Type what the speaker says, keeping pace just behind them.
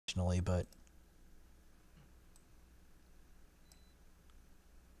occasionally, but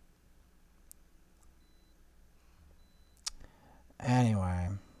anyway.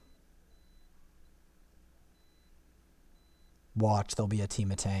 Watch, there'll be a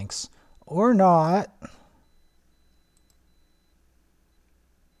team of tanks. Or not.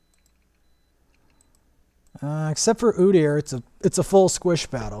 Except for Udyr, it's a full squish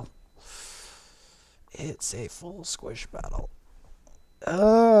battle. It's a full squish battle.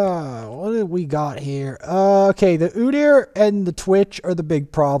 What did we got here? Okay, the Udyr and the Twitch are the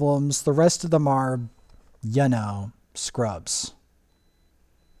big problems. The rest of them are, you know, scrubs.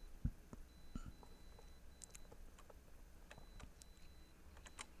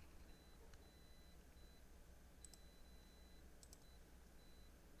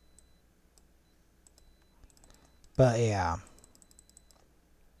 But yeah.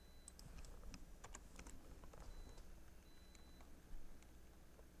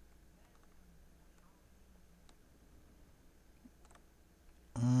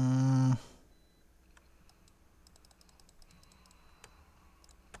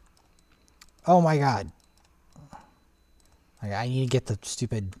 Oh my god. I need to get the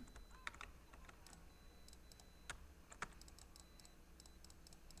stupid...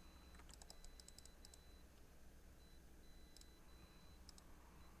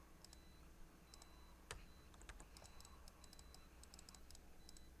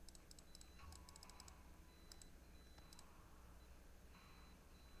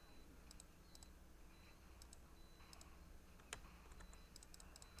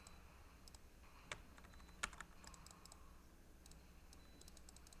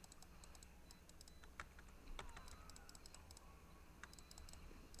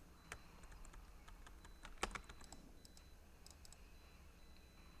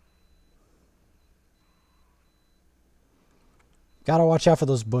 Gotta watch out for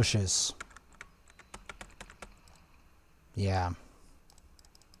those bushes. Yeah.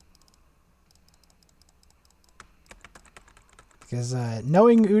 Because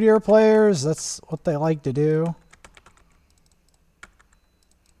knowing Udyr players, that's what they like to do.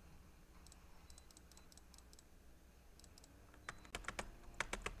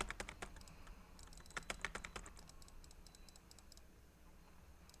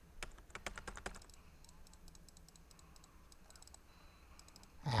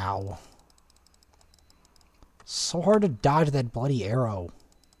 Ow. So hard to dodge that bloody arrow.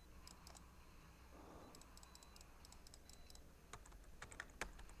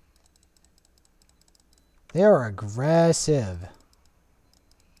 They are aggressive.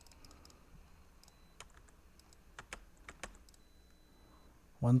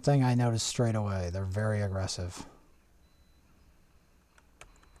 One thing I noticed straight away, they're very aggressive.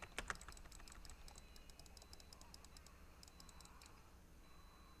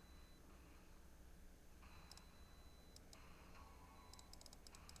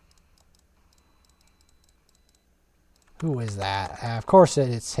 Who is that? Of course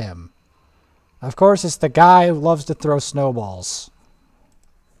it's him. Of course it's the guy who loves to throw snowballs.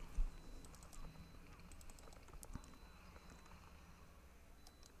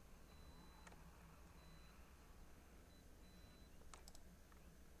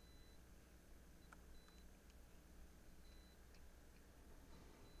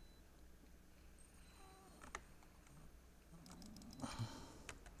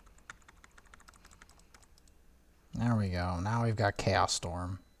 There we go. Now we've got Chaos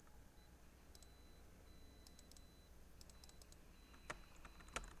Storm.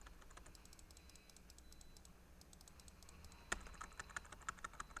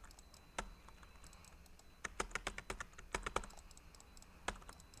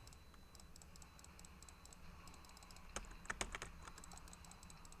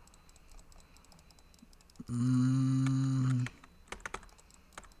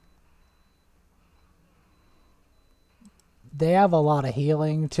 They have a lot of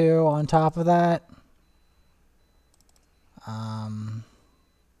healing too on top of that.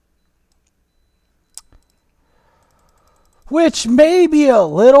 Which may be a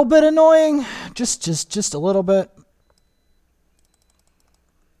little bit annoying. Just a little bit.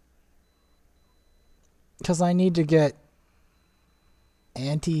 Because I need to get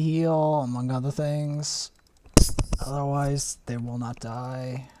anti-heal, among other things. Otherwise, they will not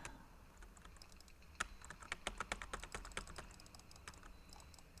die.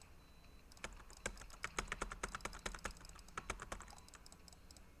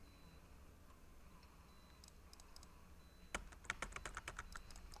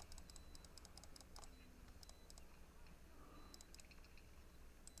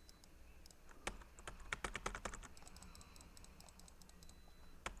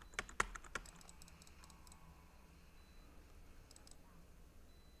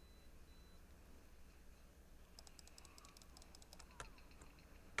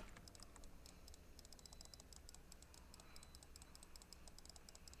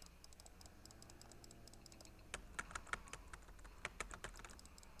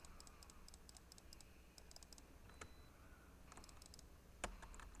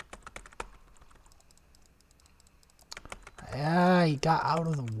 he got out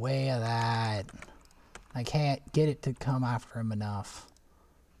of the way of that. I can't get it to come after him enough.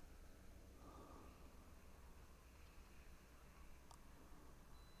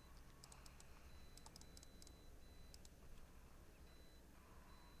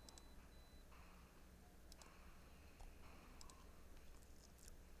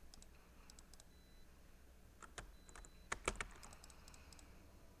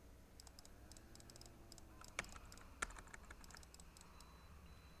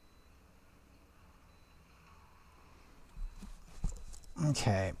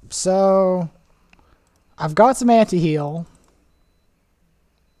 Okay, so I've got some anti-heal.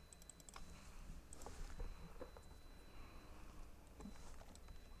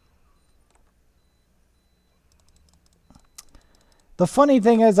 The funny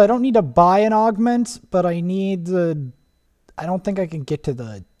thing is I don't need to buy an augment, but I need the... I don't think I can get to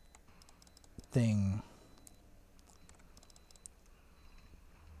the thing.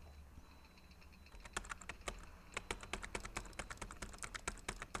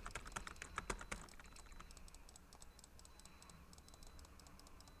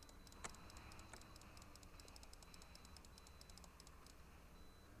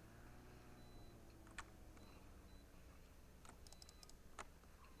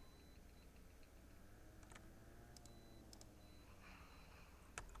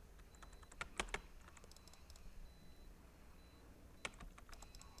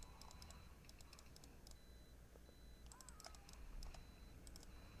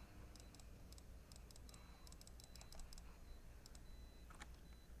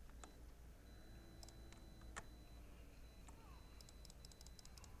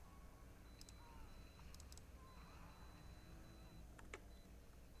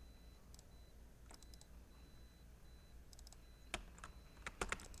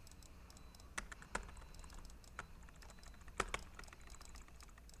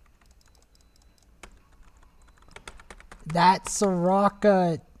 That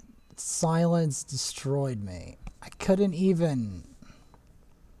Soraka silence destroyed me. I couldn't even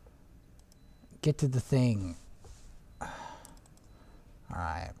get to the thing.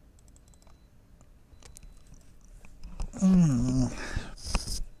 Alright.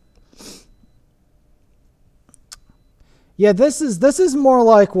 Yeah, this is more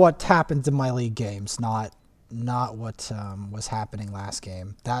like what happens in my league games, not what was happening last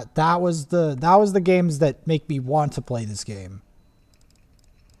game. That was the games that make me want to play this game.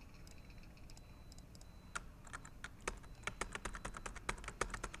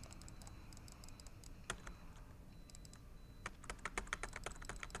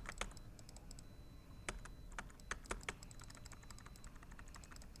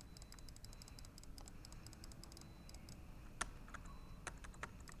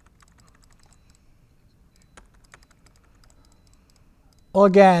 Well,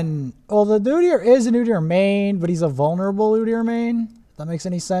 again, well, the Udyr is an Udyr main, but he's a vulnerable Udyr main. If that makes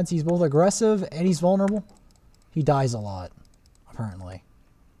any sense. He's both aggressive and he's vulnerable. He dies a lot, apparently.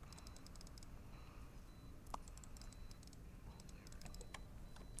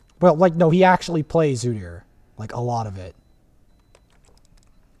 Well, like, no, he actually plays Udyr. Like, a lot of it.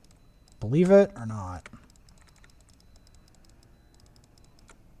 Believe it or not.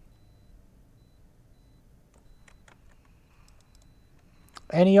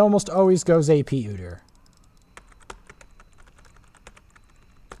 And he almost always goes AP Udyr.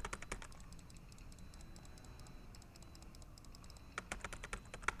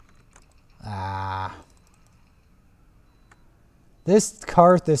 Ah. This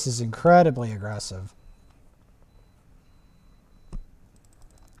Karthus is incredibly aggressive.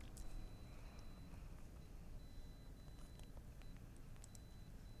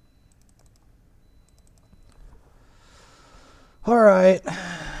 Alright.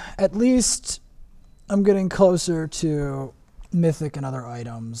 At least I'm getting closer to Mythic and other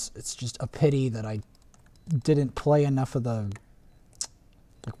items. It's just a pity that I didn't play enough of the...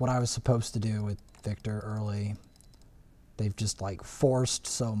 like what I was supposed to do with Viktor early. They've just like forced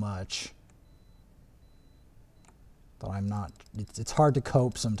so much that I'm not... It's hard to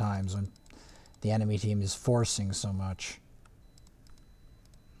cope sometimes when the enemy team is forcing so much.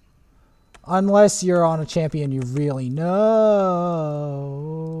 Unless you're on a champion you really know.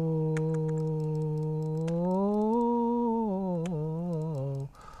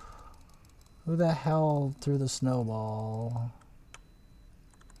 Who the hell threw the snowball?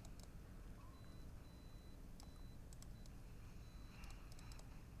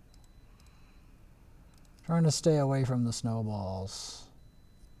 Trying to stay away from the snowballs.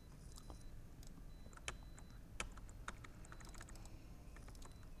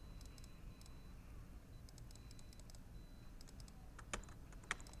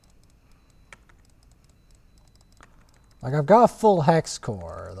 Like, I've got a full hex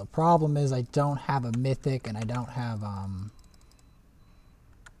core. The problem is I don't have a mythic and I don't have, I'm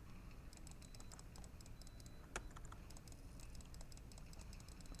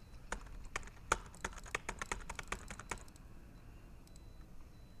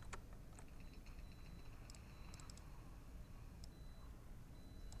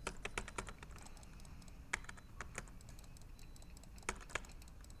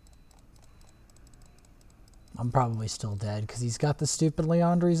probably still dead because he's got the stupid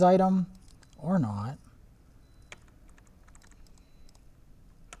Leandri's item. Or not.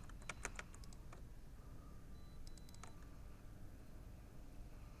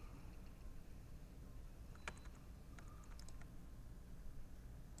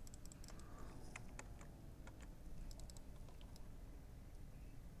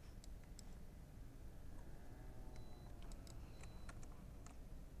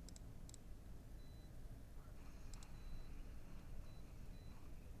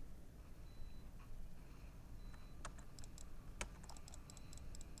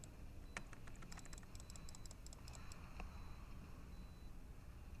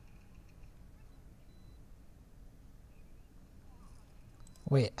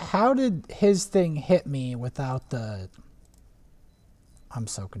 Wait, how did his thing hit me without the... I'm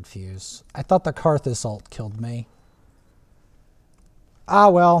so confused. I thought the Karthus ult killed me. Ah,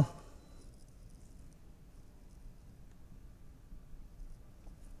 well.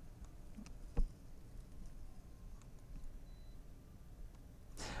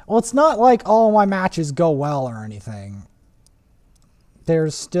 Well, it's not like all my matches go well or anything.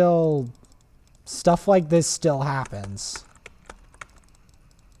 There's still... Stuff like this still happens.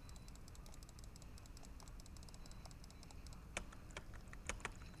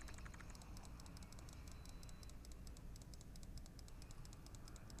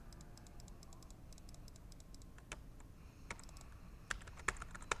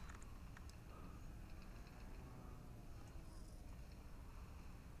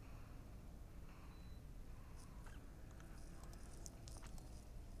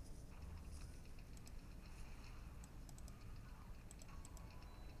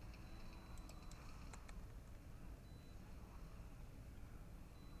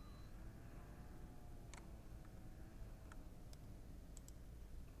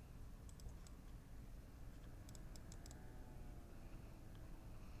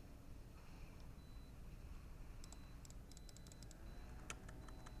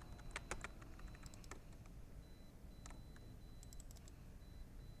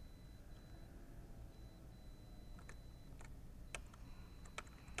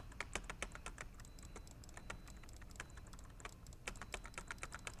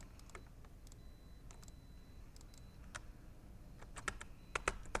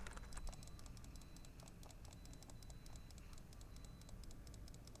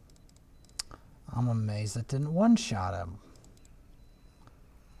 I'm amazed that didn't one-shot him.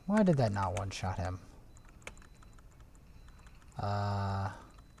 Why did that not one-shot him? I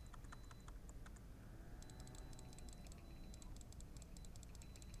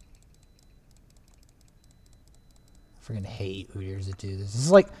freaking hate Udyrs that do this. This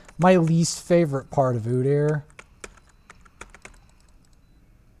is like my least favorite part of Udyr.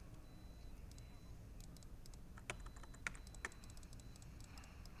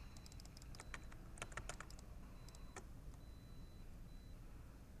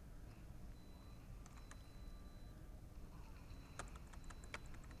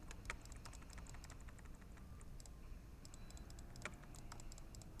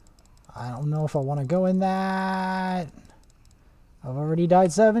 I don't know if I want to go in that. I've already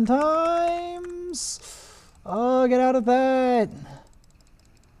died 7 times. Oh, get out of that.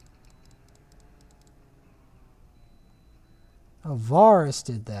 Oh, Varus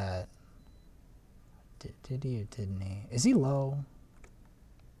did that. Did he or didn't he? Is he low?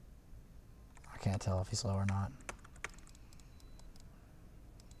 I can't tell if he's low or not.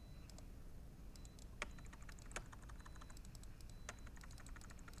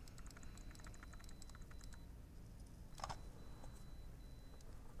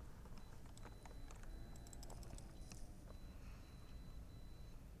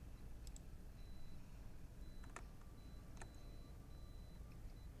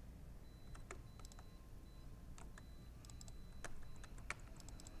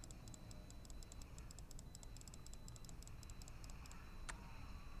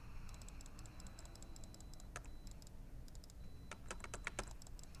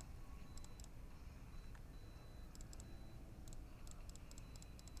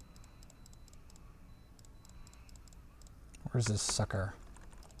 Where's this sucker?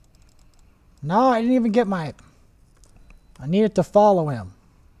 No, I didn't even get my... I need it to follow him.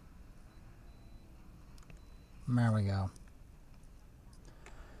 There we go.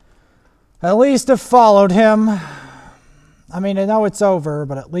 At least it followed him. I mean, I know it's over,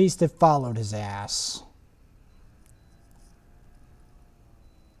 but at least it followed his ass.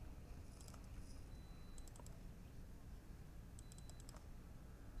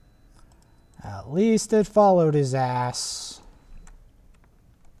 At least it followed his ass.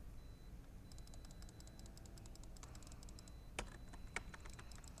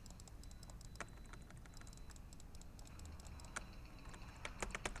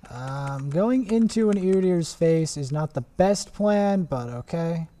 Going into an Udir's face is not the best plan, but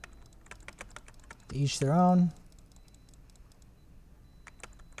okay. To each their own.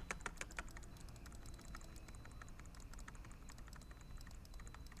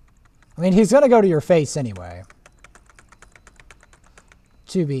 I mean, he's gonna go to your face anyway.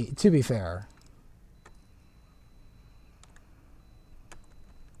 To be fair.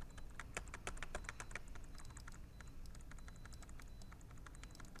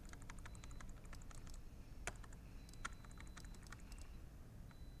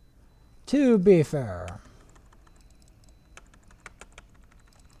 To be fair.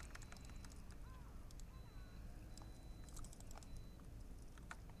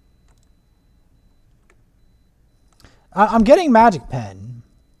 I'm getting Magic Pen,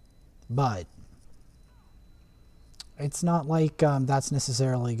 but it's not like that's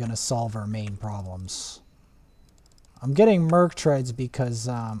necessarily going to solve our main problems. I'm getting Merc Treads because,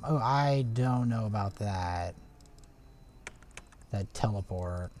 oh, I don't know about that. That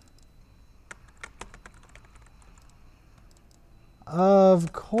teleport.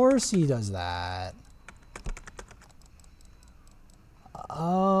 Of course he does that.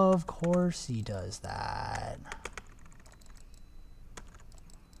 Of course he does that.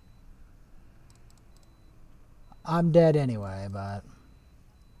 I'm dead anyway, but...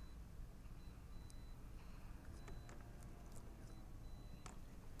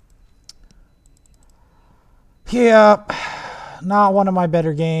 Yep. Not one of my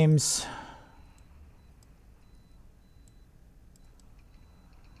better games.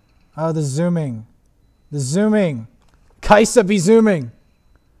 Oh, the zooming. The zooming. Kaisa be zooming.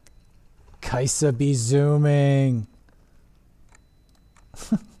 Kaisa be zooming.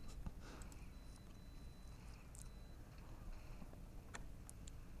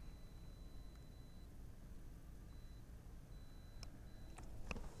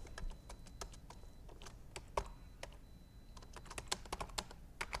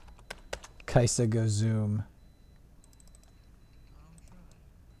 Kaisa go zoom.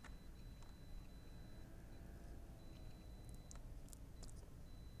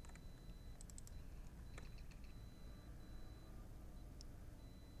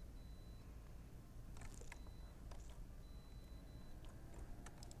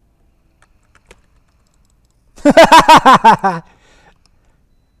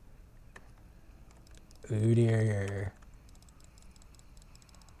 Ooh dear.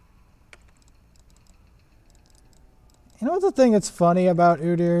 You know what the thing that's funny about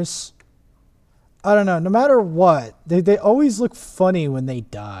Udirs? I don't know, no matter what, they always look funny when they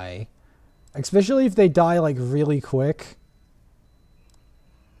die. Especially if they die like really quick.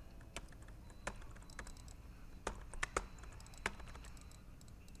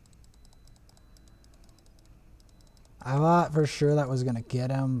 I thought for sure that was gonna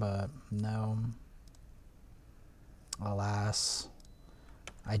get him, but no. Alas.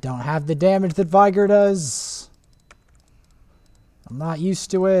 I don't have the damage that Vigor does. I'm not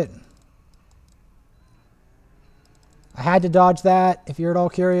used to it. I had to dodge that, if you're at all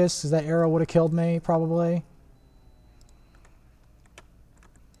curious, because that arrow would have killed me, probably.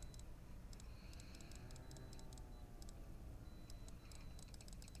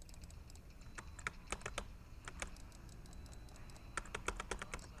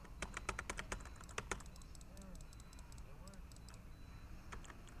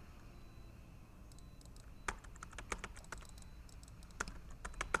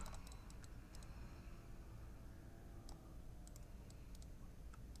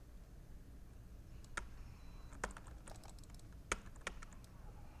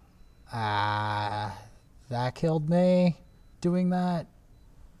 That killed me doing that.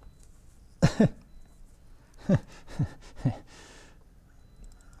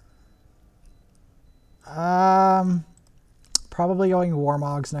 Probably going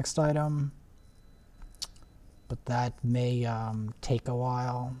Warmogs next item, but that may take a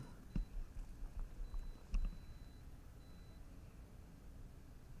while.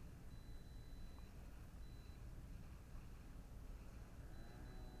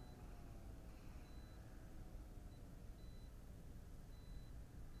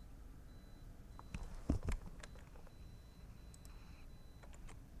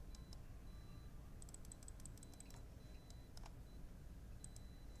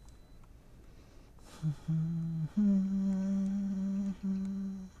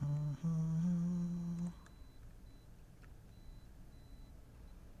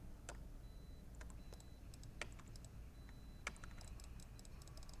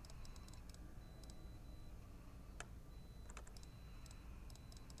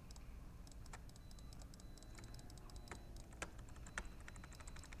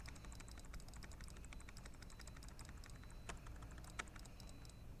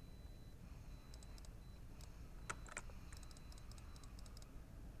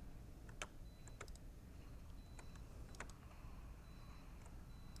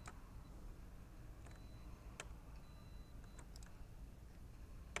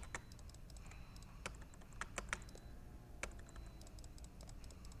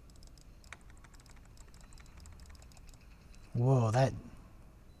 Whoa, that...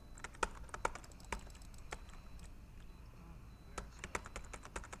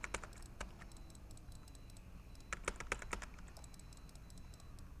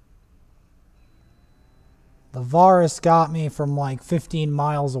 The Varus got me from like 15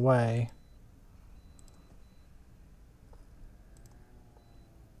 miles away.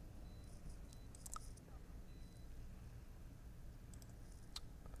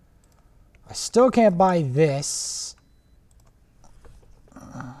 I still can't buy this.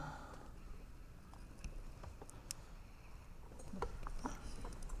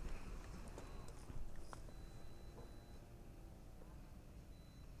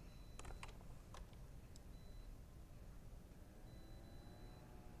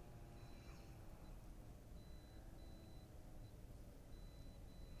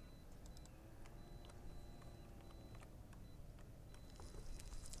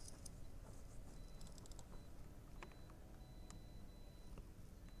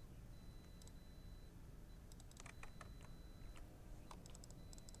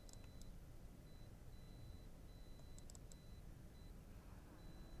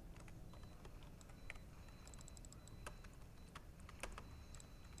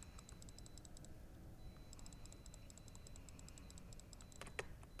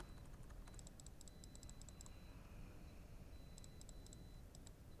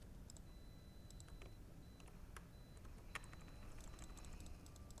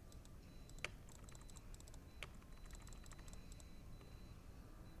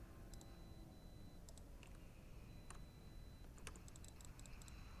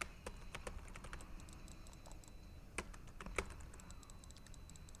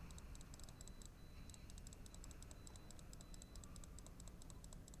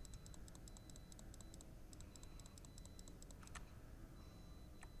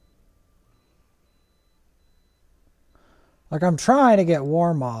 Like, I'm trying to get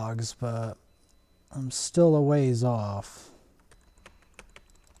Warmogs, but I'm still a ways off.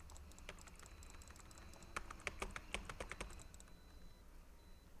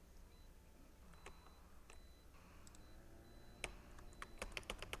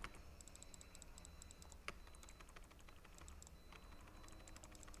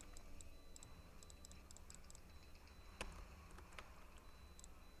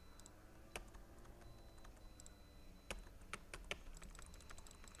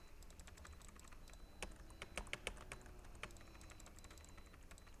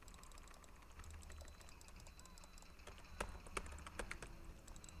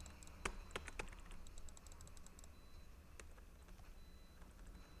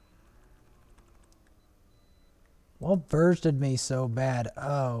 What bursted me so bad?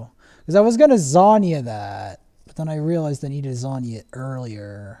 Oh, because I was going to Zanya that, but then I realized I needed to Zanya it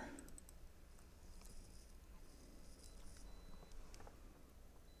earlier.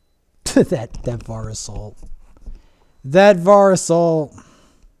 that Varasol. That Varasol.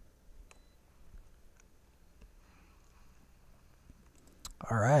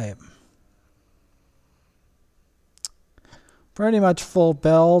 All right. Pretty much full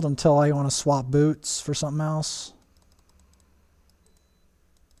build until I want to swap boots for something else.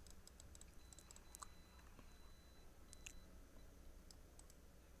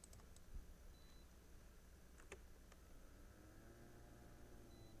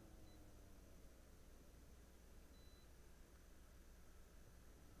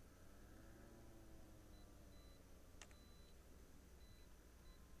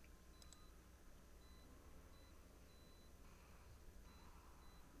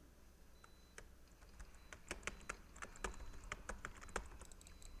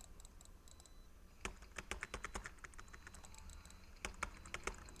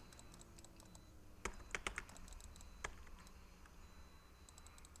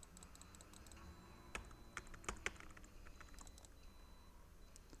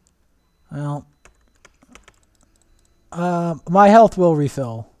 Well, My health will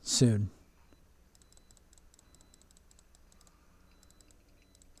refill soon.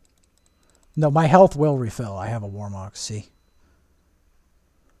 No, my health will refill. I have a Warmox, see.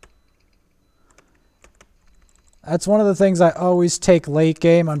 That's one of the things I always take late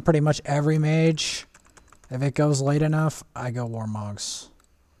game on pretty much every mage. If it goes late enough, I go Warmogs.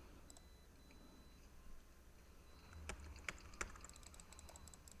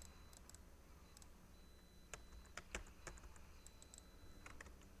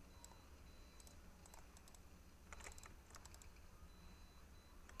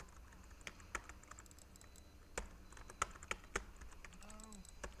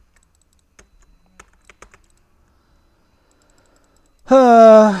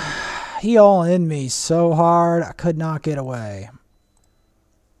 He all in me so hard, I could not get away.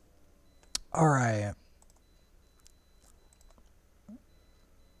 Alright.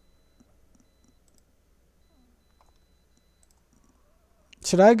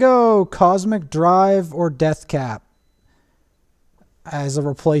 Should I go Cosmic Drive or Death Cap as a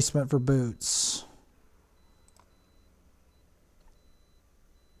replacement for boots?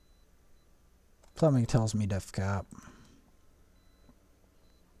 Something tells me Death Cap.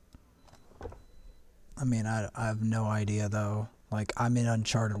 I mean, I have no idea, though. Like, I'm in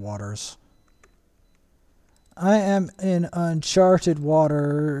uncharted waters. I am in uncharted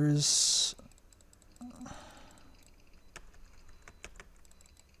waters.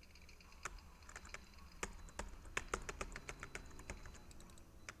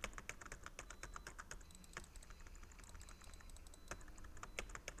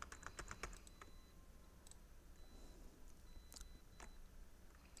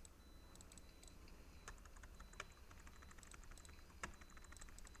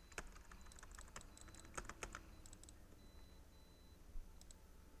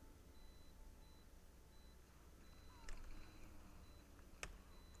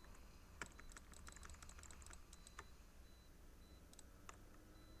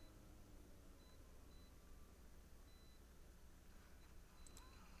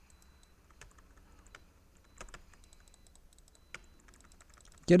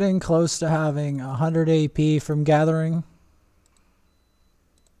 Getting close to having 100 AP from gathering.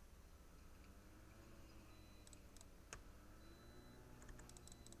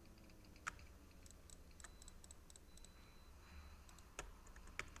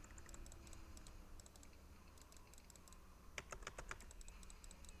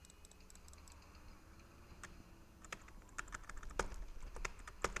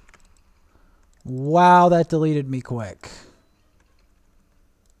 Wow, that deleted me quick.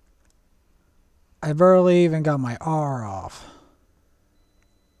 I barely even got my R off.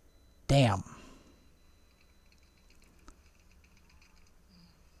 Damn.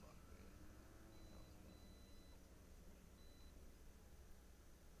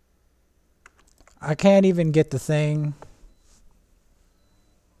 I can't even get the thing.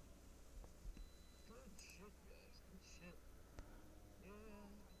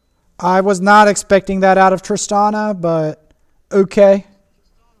 I was not expecting that out of Tristana, but okay.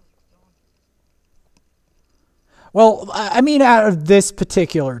 Well, I mean out of this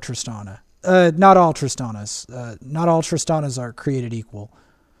particular Tristana. Not all Tristanas. Not all Tristanas are created equal.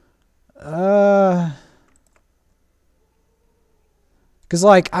 Because,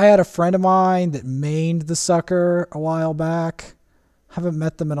 like, I had a friend of mine that mained the sucker a while back. Haven't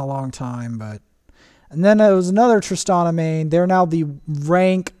met them in a long time, but... And then there was another Tristana main. They're now the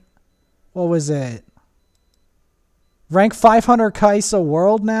rank... What was it? Rank 500 Kaisa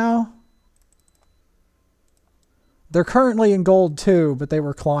World now? They're currently in gold too, but they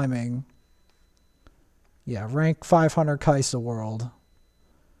were climbing. Yeah, rank 500 Kaisa World.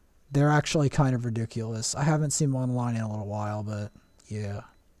 They're actually kind of ridiculous. I haven't seen them online in a little while, but yeah.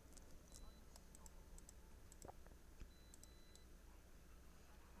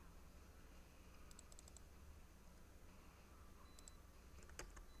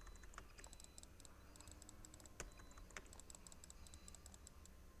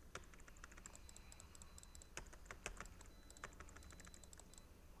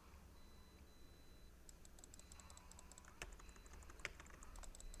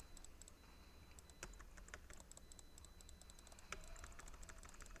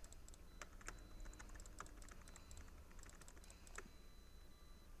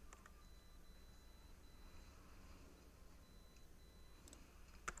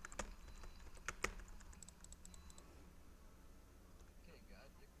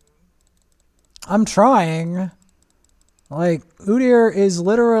 I'm trying. Like, Udyr is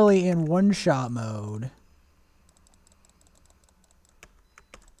literally in one-shot mode.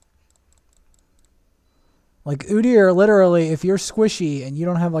 Like Udyr, literally, if you're squishy and you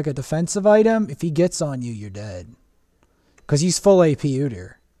don't have like a defensive item, if he gets on you, you're dead. Because he's full AP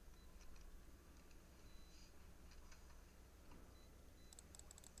Udyr.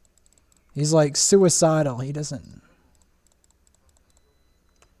 He's like suicidal. He doesn't...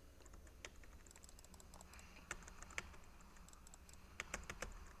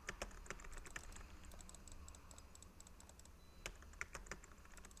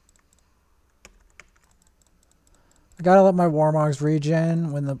 I gotta let my Warmogs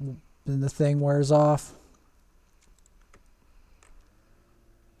regen when the thing wears off.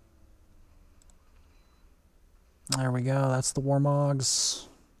 There we go. That's the Warmogs.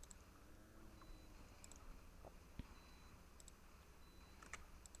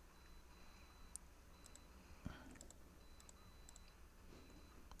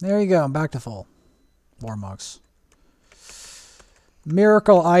 There you go. I'm back to full. Warmogs.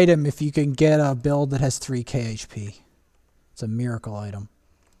 Miracle item if you can get a build that has 3k HP. It's a miracle item.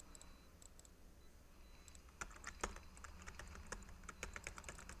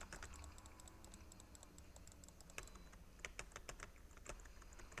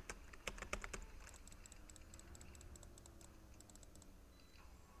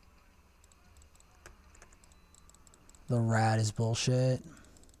 The rat is bullshit.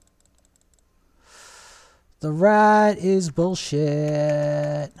 The rat is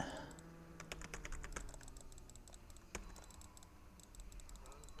bullshit.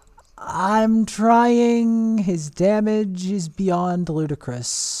 I'm trying. His damage is beyond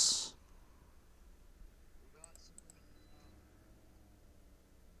ludicrous.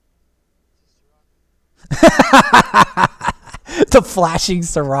 The flashing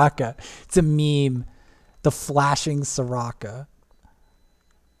Soraka. It's a meme. The flashing Soraka.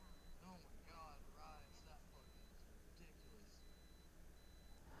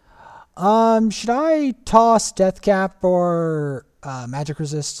 Should I toss Death Cap or Magic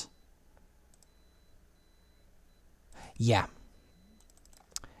Resist? Yeah.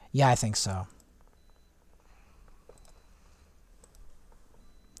 Yeah, I think so.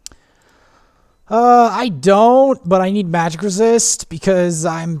 I don't, but I need Magic Resist because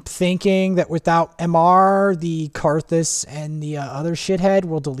I'm thinking that without MR, the Karthus and the other shithead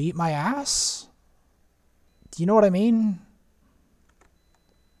will delete my ass. Do you know what I mean?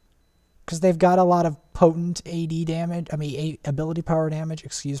 Because they've got a lot of potent AD damage. I mean, ability power damage,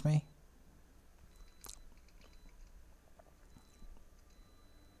 excuse me.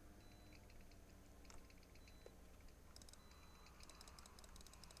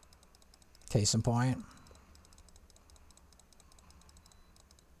 Case in point.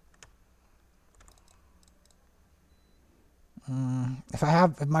 If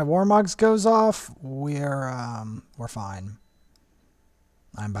my Warmogs goes off, we're fine.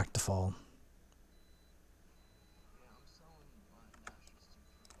 I'm back to full.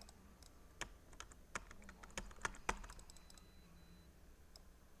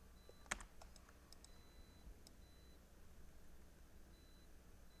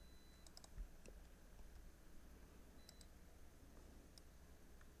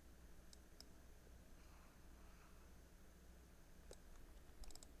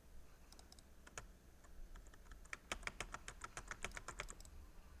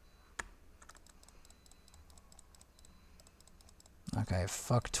 Okay,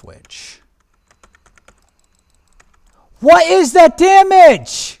 fuck Twitch. What is that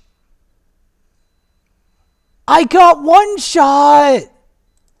damage? I got one shot.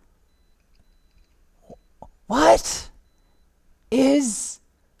 What is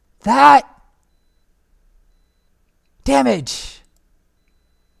that damage?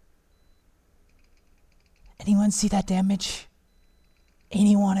 Anyone see that damage?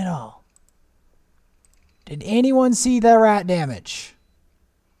 Anyone at all? Did anyone see the rat damage?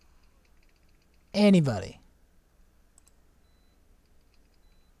 Anybody?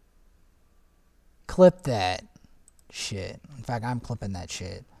 Clip that shit. In fact, I'm clipping that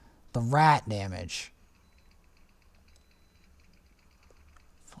shit. The rat damage.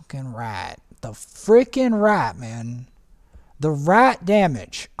 Fucking rat. The freaking rat, man. The rat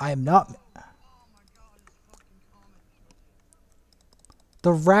damage. I am not...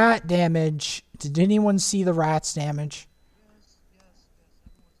 The rat damage. Did anyone see the rat's damage?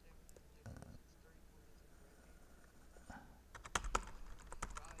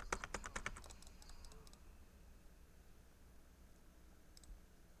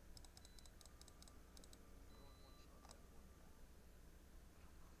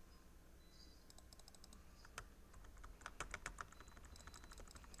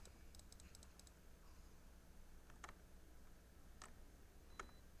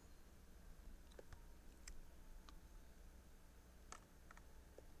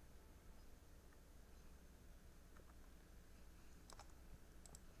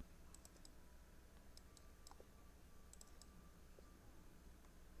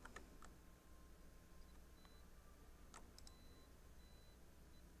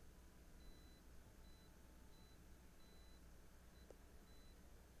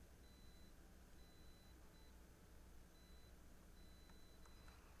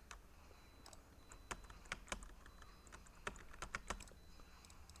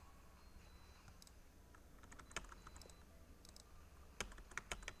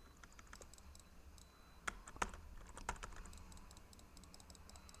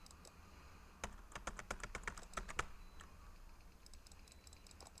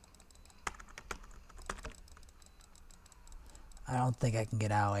 I don't think I can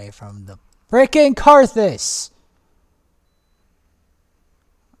get away from the freaking Karthus.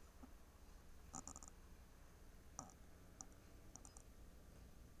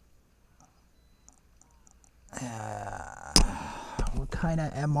 What kind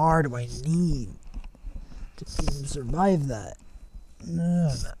of MR do I need to even survive that?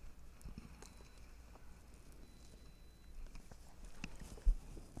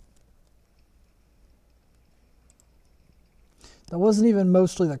 That wasn't even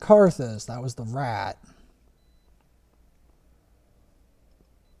mostly the Karthus, that was the rat.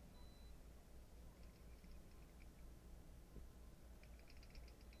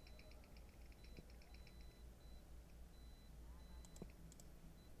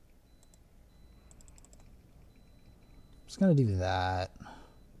 Just gonna do that.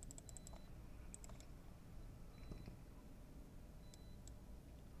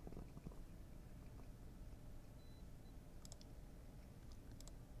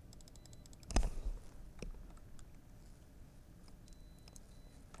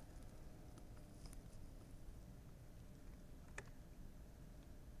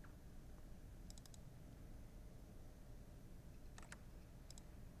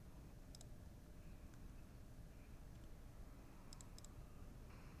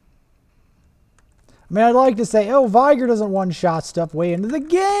 I mean, I'd like to say, oh, Viktor doesn't one-shot stuff way into the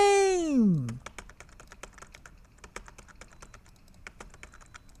game.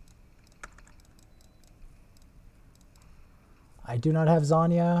 I do not have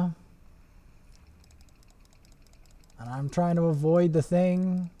Zanya. And I'm trying to avoid the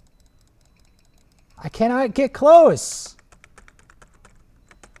thing. I cannot get close.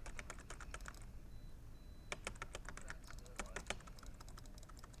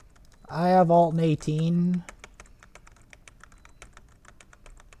 I have Alt and 18.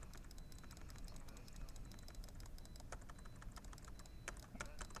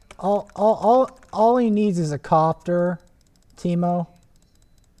 All he needs is a copter, Timo.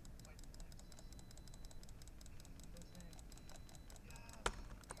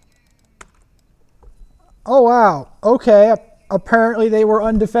 Oh wow. Okay. Apparently they were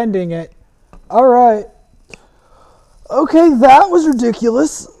undefending it. All right. Okay, that was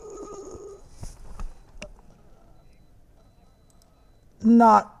ridiculous.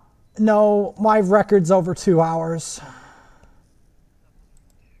 No, my record's over 2 hours.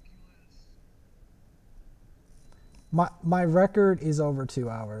 My record is over 2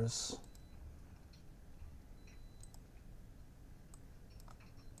 hours.